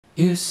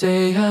You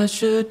say I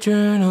should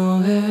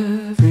journal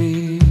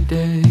every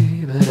day,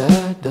 but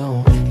I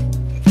don't.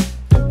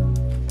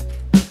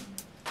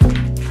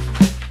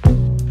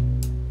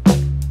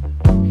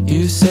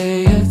 You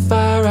say if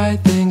I write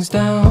things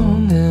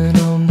down, then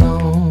I'll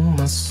know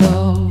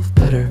myself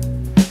better,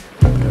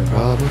 but I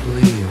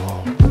probably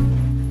won't.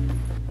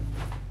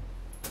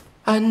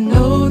 I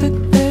know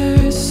that there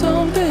is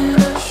something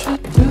I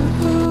should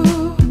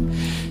do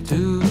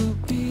to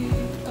be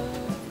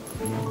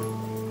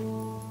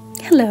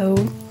Hello.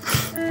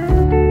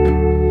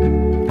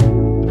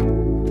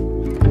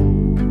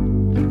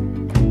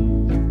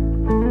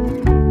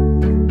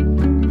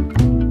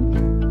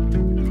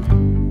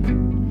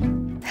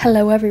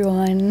 Hello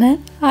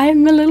everyone.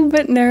 I'm a little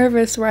bit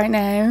nervous right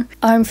now.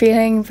 I'm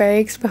feeling very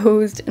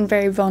exposed and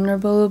very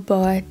vulnerable,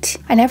 but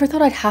I never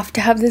thought I'd have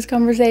to have this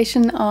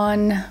conversation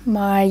on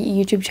my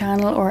YouTube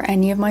channel or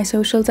any of my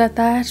socials at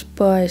that,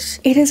 but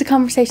it is a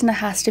conversation that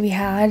has to be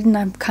had and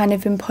I've kind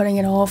of been putting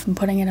it off and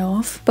putting it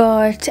off.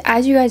 But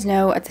as you guys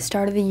know, at the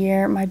start of the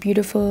year, my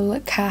beautiful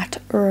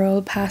cat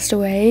Earl passed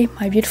away.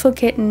 My beautiful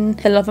kitten,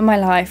 the love of my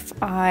life.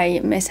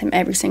 I miss him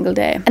every single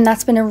day. And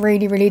that's been a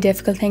really, really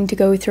difficult thing to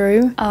go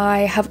through.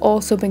 I have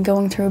also been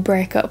going through a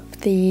breakup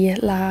the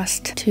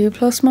last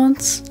 2+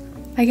 months,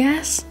 I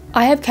guess.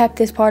 I have kept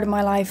this part of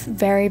my life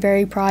very,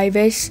 very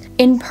private.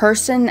 In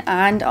person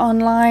and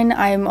online,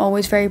 I am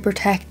always very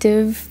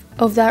protective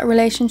of that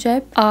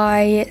relationship.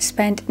 I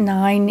spent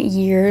 9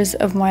 years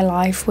of my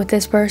life with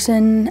this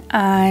person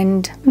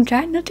and I'm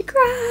trying not to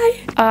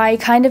cry. I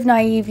kind of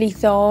naively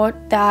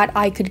thought that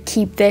I could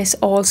keep this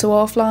also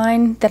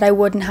offline, that I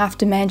wouldn't have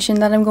to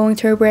mention that I'm going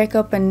through a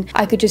breakup and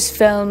I could just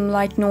film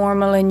like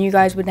normal and you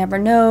guys would never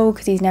know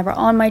because he's never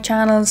on my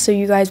channel, so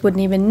you guys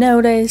wouldn't even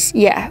notice.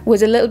 Yeah,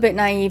 was a little bit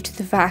naive to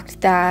the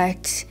fact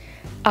that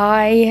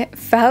I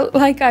felt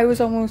like I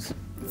was almost,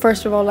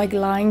 first of all, like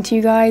lying to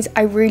you guys.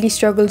 I really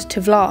struggled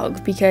to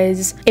vlog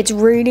because it's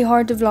really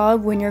hard to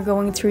vlog when you're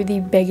going through the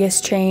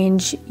biggest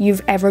change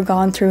you've ever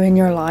gone through in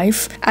your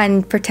life,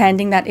 and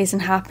pretending that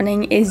isn't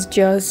happening is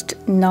just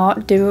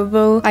not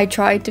doable. I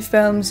tried to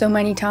film so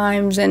many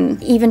times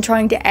and even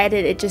trying to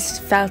edit, it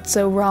just felt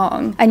so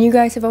wrong. And you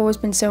guys have always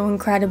been so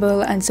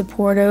incredible and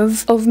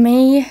supportive of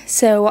me,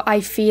 so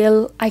I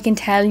feel I can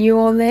tell you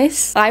all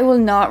this. I will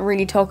not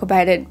really talk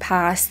about it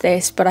past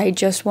this, but I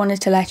just wanted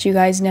to let you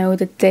guys know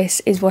that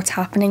this is what's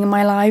happening in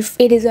my life.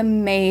 It is a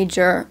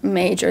major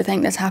thing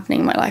that's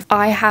happening in my life.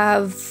 I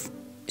have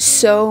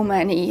so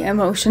many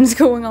emotions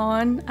going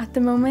on at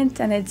the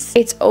moment and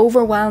it's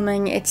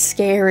overwhelming, it's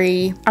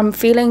scary. I'm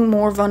feeling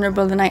more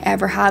vulnerable than I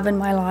ever have in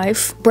my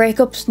life.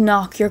 Breakups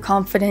knock your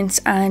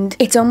confidence and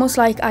it's almost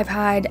like I've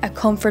had a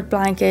comfort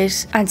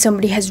blanket and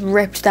somebody has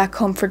ripped that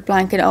comfort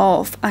blanket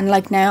off, and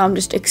like now I'm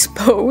just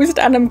exposed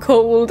and I'm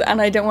cold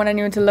and I don't want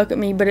anyone to look at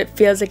me, but it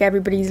feels like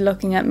everybody's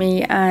looking at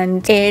me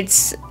and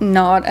it's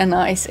not a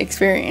nice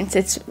experience.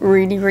 It's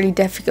really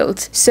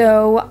difficult.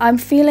 So I'm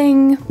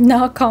feeling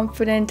not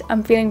confident,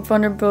 I'm feeling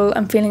vulnerable,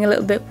 I'm feeling a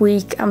little bit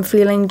weak, I'm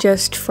feeling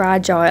just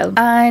fragile,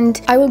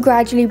 and I will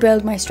gradually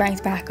build my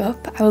strength back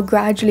up. I will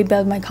gradually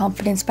build my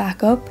confidence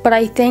back up, but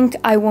I think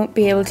I won't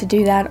be able to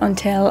do that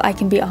until I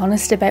can be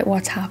honest about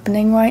what's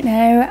happening right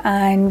now,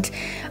 and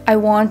I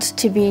want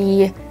to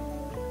be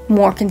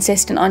more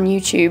consistent on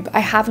YouTube. I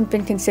haven't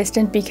been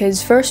consistent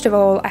because, first of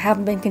all, I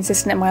haven't been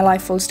consistent in my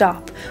life, full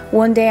stop.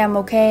 One day I'm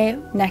okay,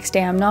 next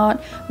day I'm not.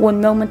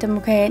 One moment I'm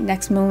okay,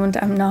 next moment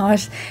I'm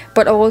not.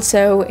 But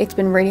also it's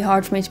been really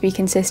hard for me to be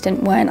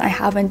consistent when I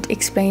haven't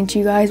explained to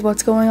you guys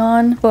what's going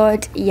on.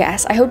 But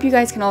yes, I hope you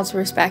guys can also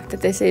respect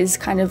that this is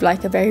kind of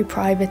like a very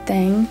private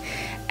thing.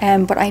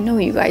 But I know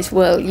you guys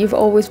will. You've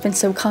always been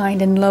so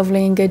kind and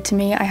lovely and good to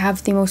me. I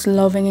have the most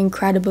loving,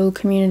 incredible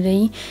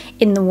community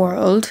in the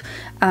world,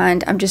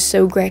 and I'm just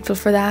so grateful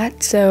for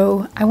that.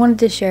 So I wanted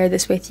to share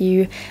this with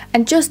you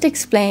and just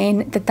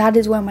explain that that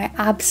is why my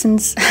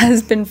absence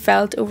has been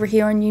felt over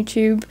here on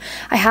YouTube.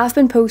 I have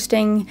been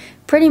posting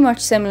pretty much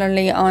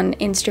similarly on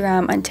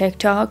Instagram and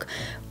TikTok,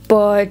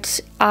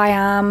 but I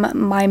am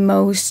my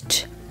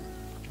most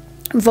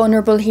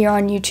vulnerable here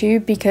on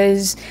YouTube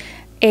because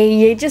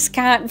you just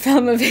can't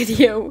film a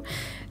video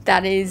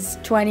that is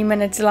 20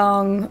 minutes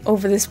long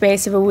over the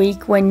space of a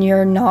week when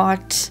you're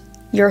not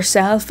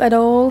yourself at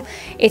all.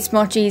 It's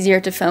much easier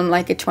to film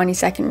like a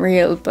 20-second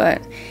reel,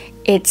 but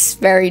it's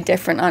very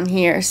different on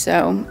here.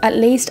 So at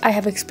least I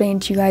have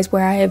explained to you guys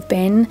where I have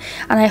been,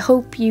 and I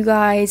hope you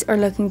guys are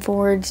looking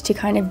forward to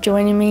kind of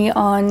joining me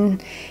on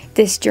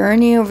this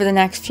journey over the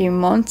next few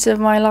months of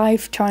my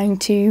life, trying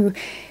to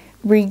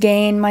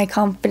regain my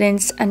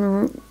confidence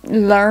and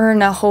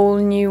learn a whole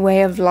new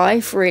way of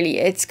life. Really,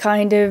 it's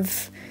kind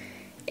of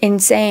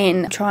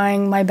insane.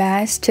 Trying my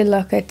best to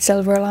look at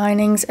silver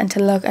linings and to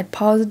look at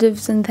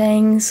positives and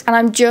things, and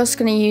I'm just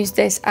going to use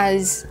this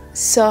as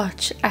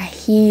such a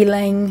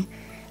healing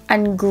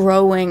and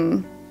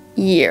growing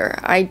year.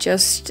 I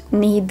just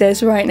need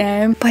this right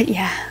now. But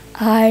yeah,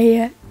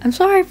 I'm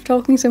sorry for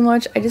talking so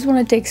much. I just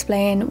wanted to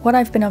explain what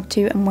I've been up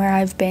to and where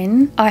I've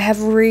been. I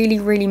have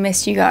really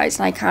missed you guys,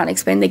 and I can't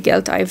explain the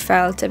guilt I've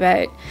felt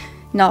about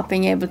not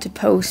being able to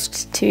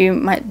post to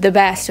the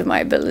best of my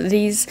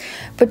abilities.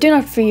 But do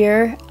not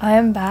fear, I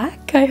am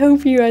back. I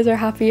hope you guys are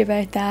happy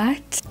about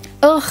that.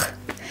 Ugh,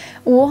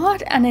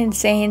 what an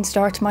insane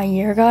start to my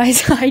year,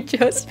 guys.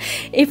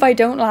 If I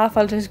don't laugh,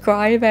 I'll just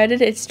cry about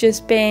it. It's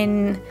just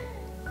been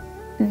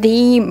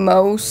the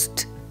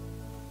most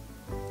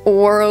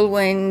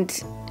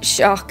whirlwind,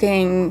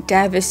 shocking,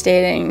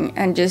 devastating,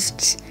 and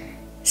just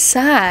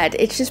sad.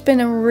 It's just been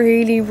a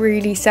really,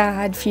 really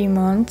sad few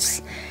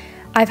months.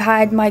 I've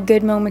had my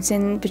good moments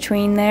in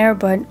between there,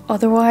 but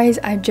otherwise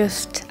I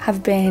just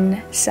have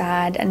been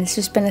sad, and it's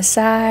just been a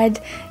sad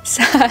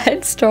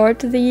start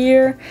to the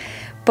year.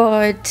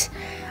 But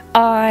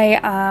I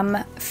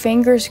am,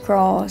 fingers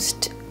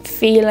crossed,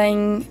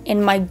 feeling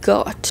in my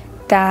gut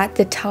that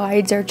the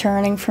tides are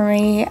turning for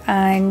me,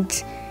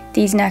 and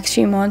these next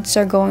few months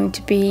are going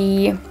to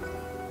be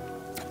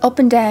up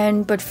and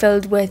down, but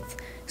filled with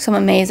some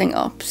amazing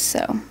ups.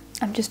 So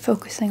I'm just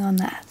focusing on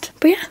that.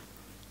 But yeah,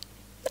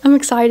 I'm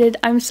excited.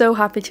 I'm so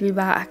happy to be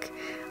back.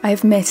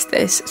 I've missed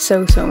this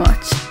so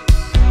much.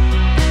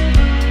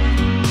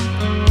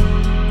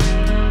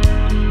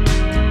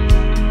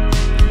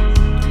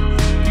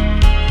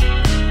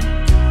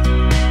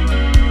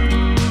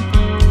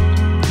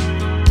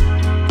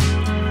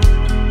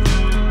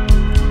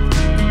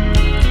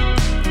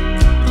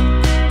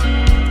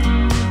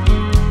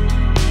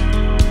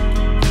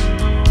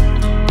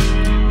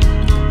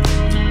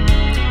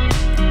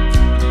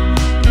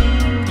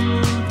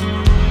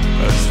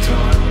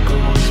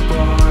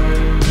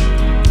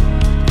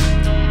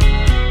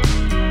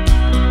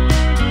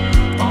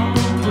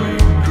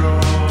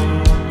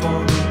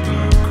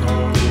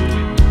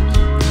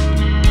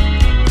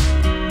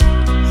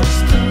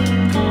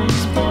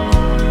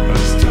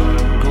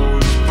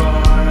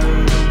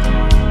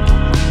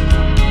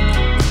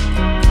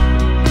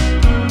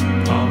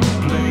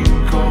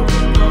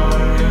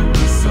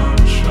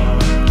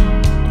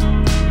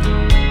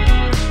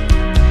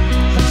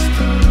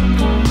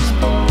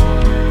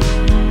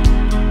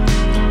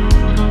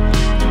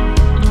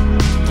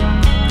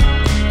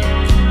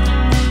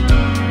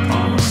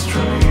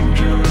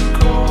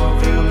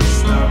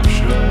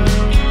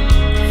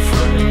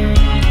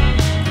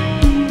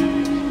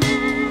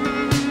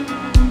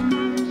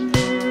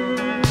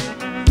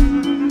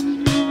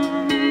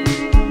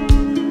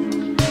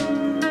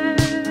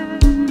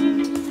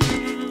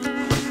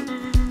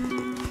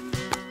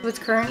 It's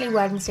currently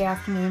Wednesday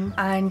afternoon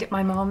and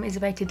my mom is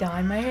about to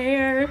dye my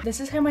hair. This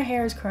is how my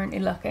hair is currently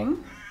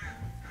looking.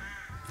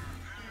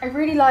 I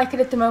really like it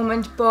at the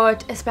moment,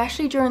 but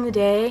especially during the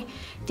day,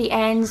 the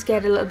ends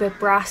get a little bit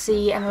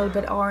brassy and a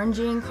little bit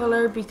orangey in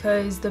colour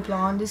because the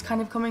blonde is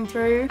kind of coming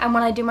through. And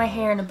when I do my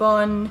hair in a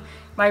bun,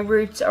 my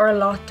roots are a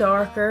lot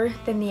darker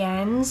than the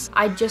ends.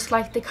 I just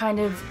like the kind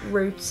of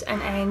roots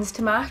and ends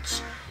to match.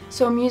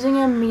 So I'm using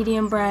a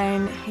medium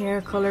brown hair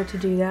colour to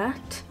do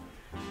that.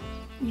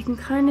 You can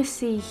kind of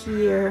see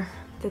here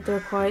that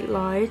they're quite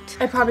light.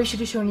 I probably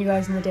should have shown you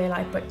guys in the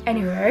daylight, but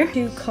anyway.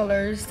 Two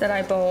colours that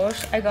I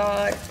bought. I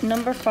got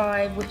number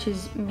 5, which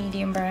is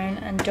medium brown,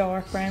 and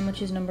dark brown,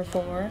 which is number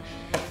 4.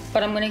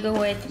 But I'm gonna go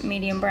with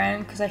medium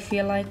brown because I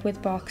feel like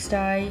with box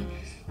dye,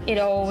 it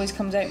always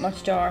comes out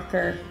much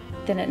darker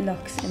than it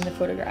looks in the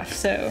photograph.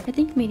 So I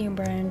think medium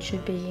brown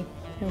should be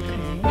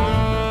okay.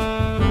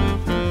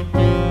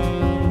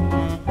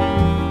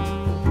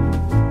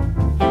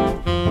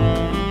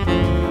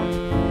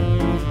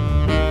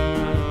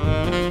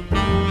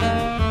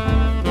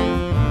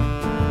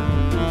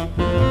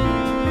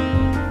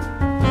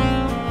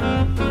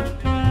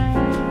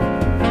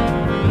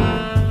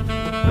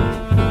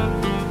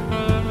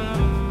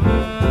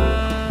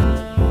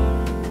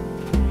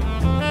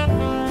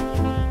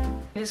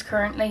 It is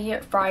currently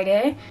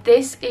Friday.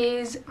 This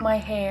is my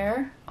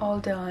hair all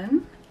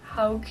done.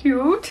 How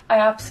cute. I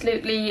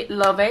absolutely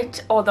love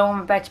it, although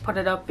I'm about to put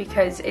it up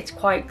because it's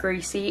quite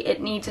greasy.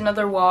 It needs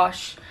another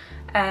wash.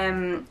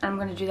 I'm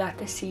going to do that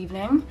this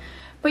evening.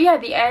 But yeah,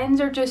 the ends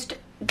are just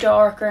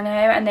darker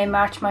now and they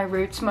match my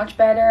roots much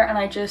better, and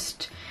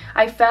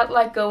I felt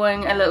like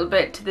going a little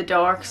bit to the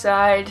dark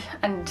side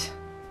and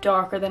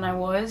darker than I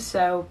was,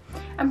 so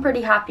I'm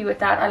pretty happy with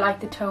that. I like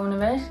the tone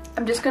of it.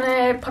 I'm just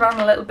gonna put on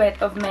a little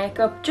bit of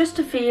makeup just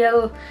to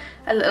feel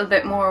a little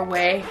bit more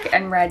awake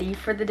and ready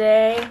for the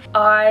day.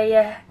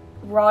 I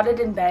rotted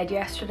in bed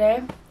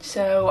yesterday,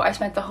 so I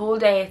spent the whole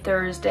day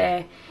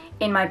Thursday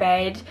in my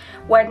bed.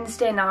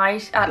 Wednesday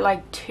night at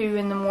like 2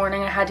 in the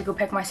morning I had to go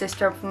pick my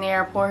sister up from the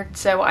airport,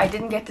 so I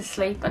didn't get to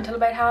sleep until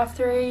about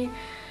 3:30,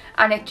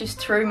 and it just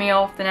threw me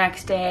off the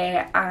next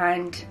day,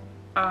 and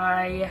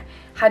I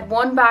had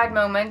one bad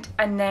moment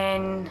and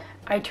then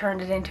I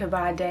turned it into a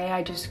bad day.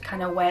 I just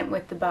kind of went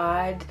with the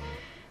bad.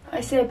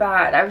 I say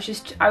bad, I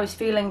was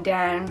feeling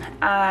down,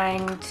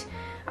 and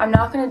I'm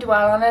not going to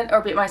dwell on it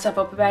or beat myself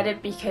up about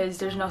it because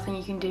there's nothing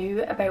you can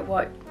do about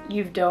what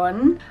you've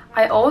done.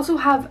 I also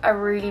have a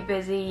really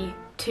busy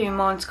 2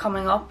 months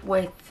coming up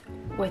with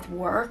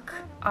work.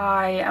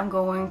 I am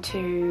going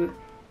to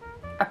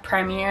a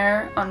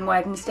premiere on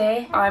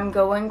Wednesday. I'm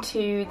going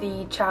to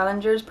the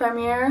Challengers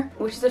premiere,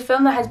 which is a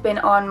film that has been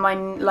on my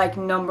like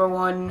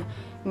 #1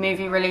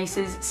 movie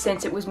releases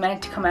since it was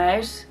meant to come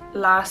out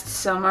last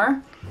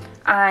summer,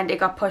 and it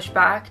got pushed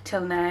back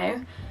till now.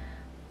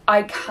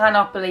 I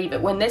cannot believe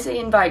it. When this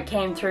invite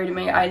came through to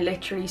me, I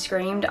literally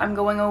screamed. I'm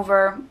going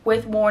over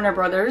with Warner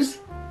Brothers.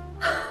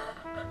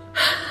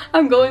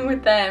 I'm going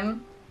with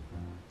them.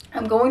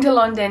 I'm going to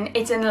London.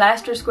 It's in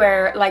Leicester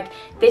Square. Like,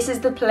 this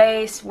is the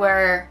place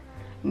where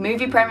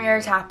movie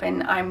premieres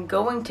happen. I'm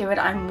going to it.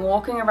 I'm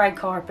walking a red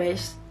carpet,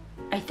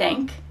 I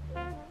think.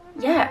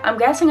 Yeah, I'm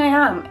guessing I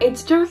am.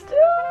 It's just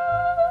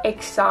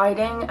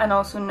exciting and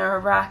also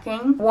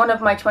nerve-wracking. One of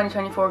my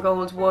 2024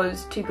 goals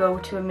was to go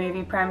to a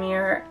movie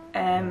premiere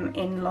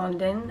in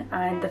London,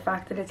 and the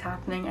fact that it's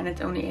happening and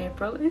it's only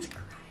April is crazy.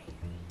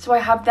 So I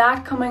have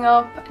that coming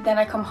up, then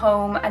I come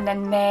home, and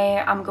then May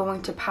I'm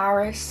going to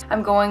Paris.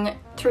 I'm going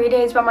 3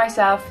 days by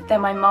myself,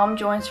 then my mom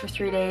joins for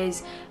 3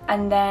 days,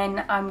 and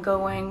then I'm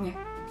going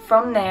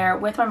from there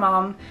with my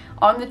mom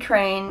on the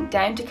train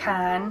down to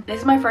Cannes. This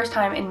is my first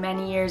time in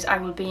many years I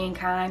will be in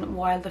Cannes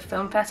while the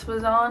film festival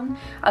is on.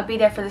 I'll be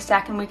there for the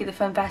second week of the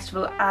film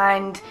festival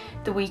and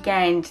the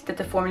weekend that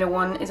the Formula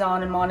 1 is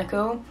on in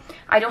Monaco.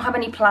 I don't have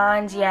any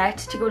plans yet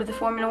to go to the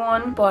Formula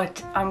 1,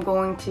 but I'm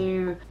going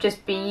to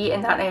just be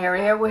in that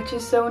area, which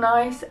is so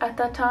nice at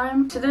that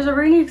time. So there's a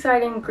really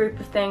exciting group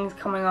of things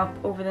coming up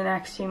over the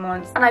next few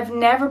months. And I've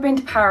never been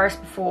to Paris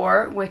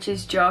before, which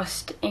is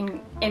just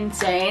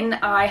insane.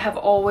 I have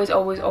always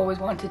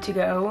wanted to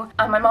go.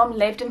 And my mom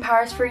lived in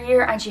Paris for a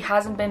year and she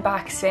hasn't been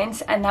back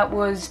since, and that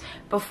was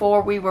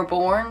before we were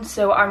born.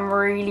 So I'm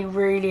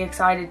really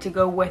excited to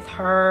go with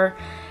her.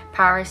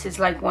 Paris is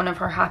like one of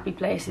her happy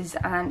places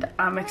and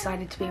I'm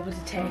excited to be able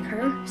to take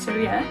her. So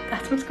yeah,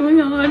 that's what's going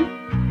on.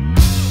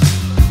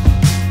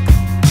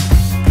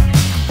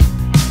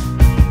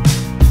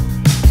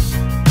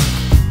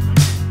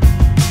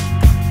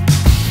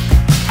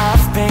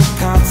 I've been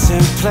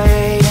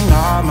contemplating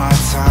all my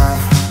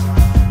time.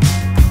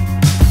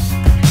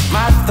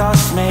 My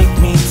thoughts make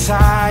me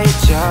tired,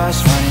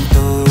 just running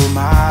through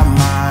my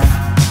mind.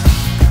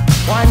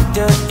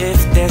 Wonder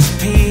if there's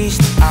peace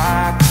that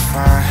I can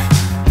find,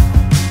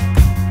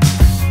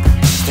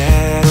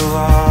 instead of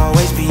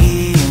always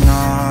being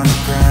on the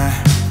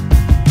grind.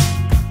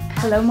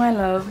 Hello my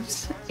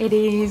loves, it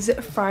is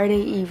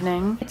Friday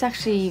evening. It's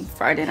actually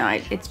Friday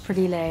night, it's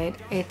pretty late.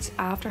 It's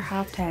after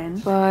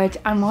 10:30, but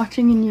I'm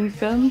watching a new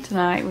film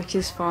tonight, which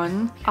is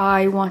fun.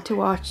 I want to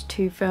watch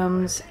 2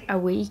 films a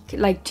week,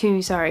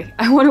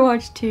 I want to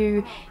watch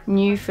 2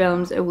 new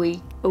films a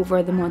week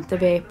over the month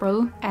of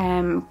April,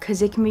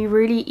 because it can be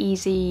really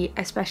easy,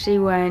 especially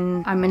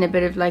when I'm in a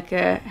bit of like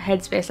a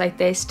headspace like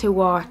this, to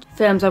watch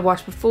films I've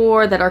watched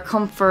before that are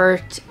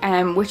comfort,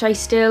 which I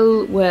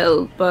still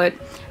will, but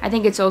I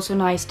think it's also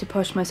nice to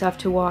push myself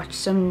to watch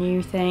some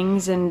new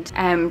things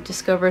and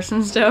discover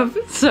some stuff.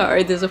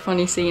 Sorry, there's a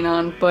funny scene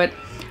on, but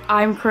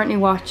I'm currently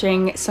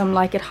watching Some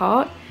Like It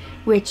Hot,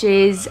 which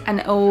is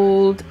an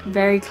old,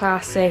 very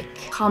classic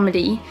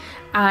comedy,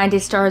 and it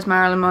stars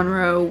Marilyn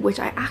Monroe, which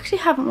I actually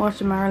haven't watched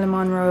a Marilyn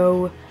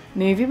Monroe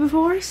movie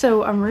before,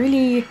 so I'm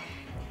really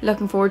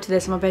looking forward to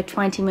this. I'm about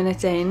 20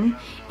 minutes in.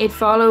 It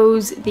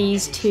follows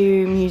these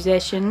 2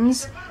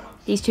 musicians,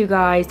 these 2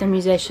 guys, they're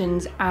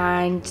musicians,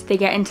 and they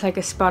get into like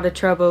a spot of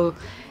trouble.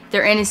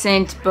 They're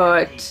innocent,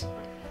 but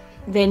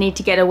they need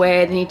to get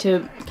away, they need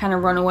to kind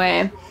of run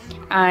away,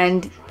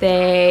 and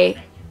they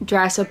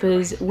dress up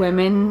as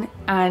women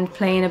and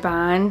play in a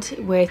band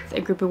with a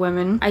group of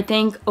women. I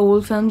think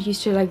old films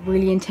used to like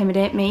really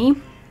intimidate me.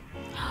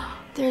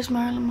 There's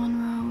Marilyn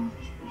Monroe.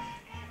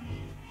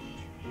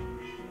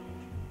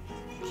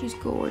 She's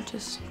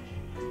gorgeous.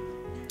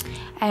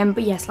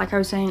 But yes, like I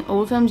was saying,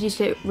 old films used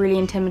to really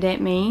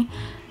intimidate me.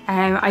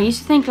 I used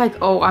to think like,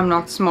 oh, I'm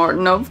not smart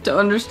enough to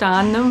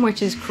understand them,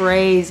 which is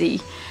crazy.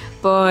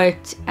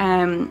 But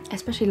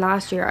especially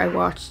last year I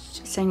watched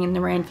Singing in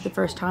the Rain for the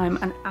first time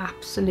and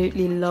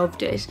absolutely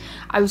loved it.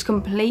 I was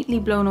completely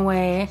blown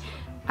away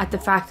at the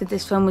fact that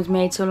this film was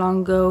made so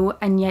long ago,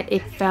 and yet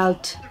it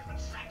felt,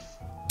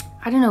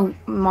 I don't know,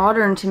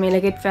 modern to me.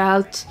 Like, it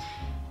felt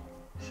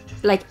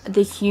like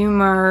the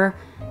humor,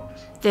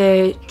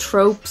 the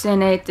tropes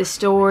in it, the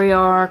story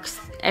arcs,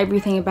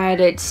 everything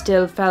about it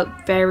still felt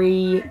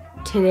very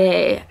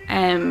today,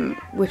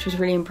 which was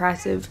really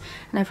impressive.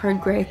 And I've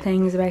heard great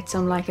things about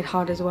Some Like It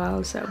Hot as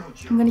well, so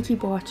I'm gonna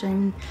keep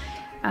watching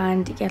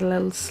and get a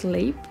little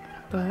sleep.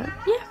 But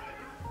yeah,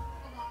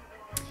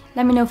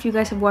 let me know if you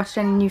guys have watched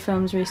any new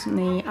films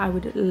recently. I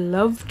would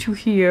love to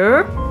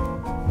hear.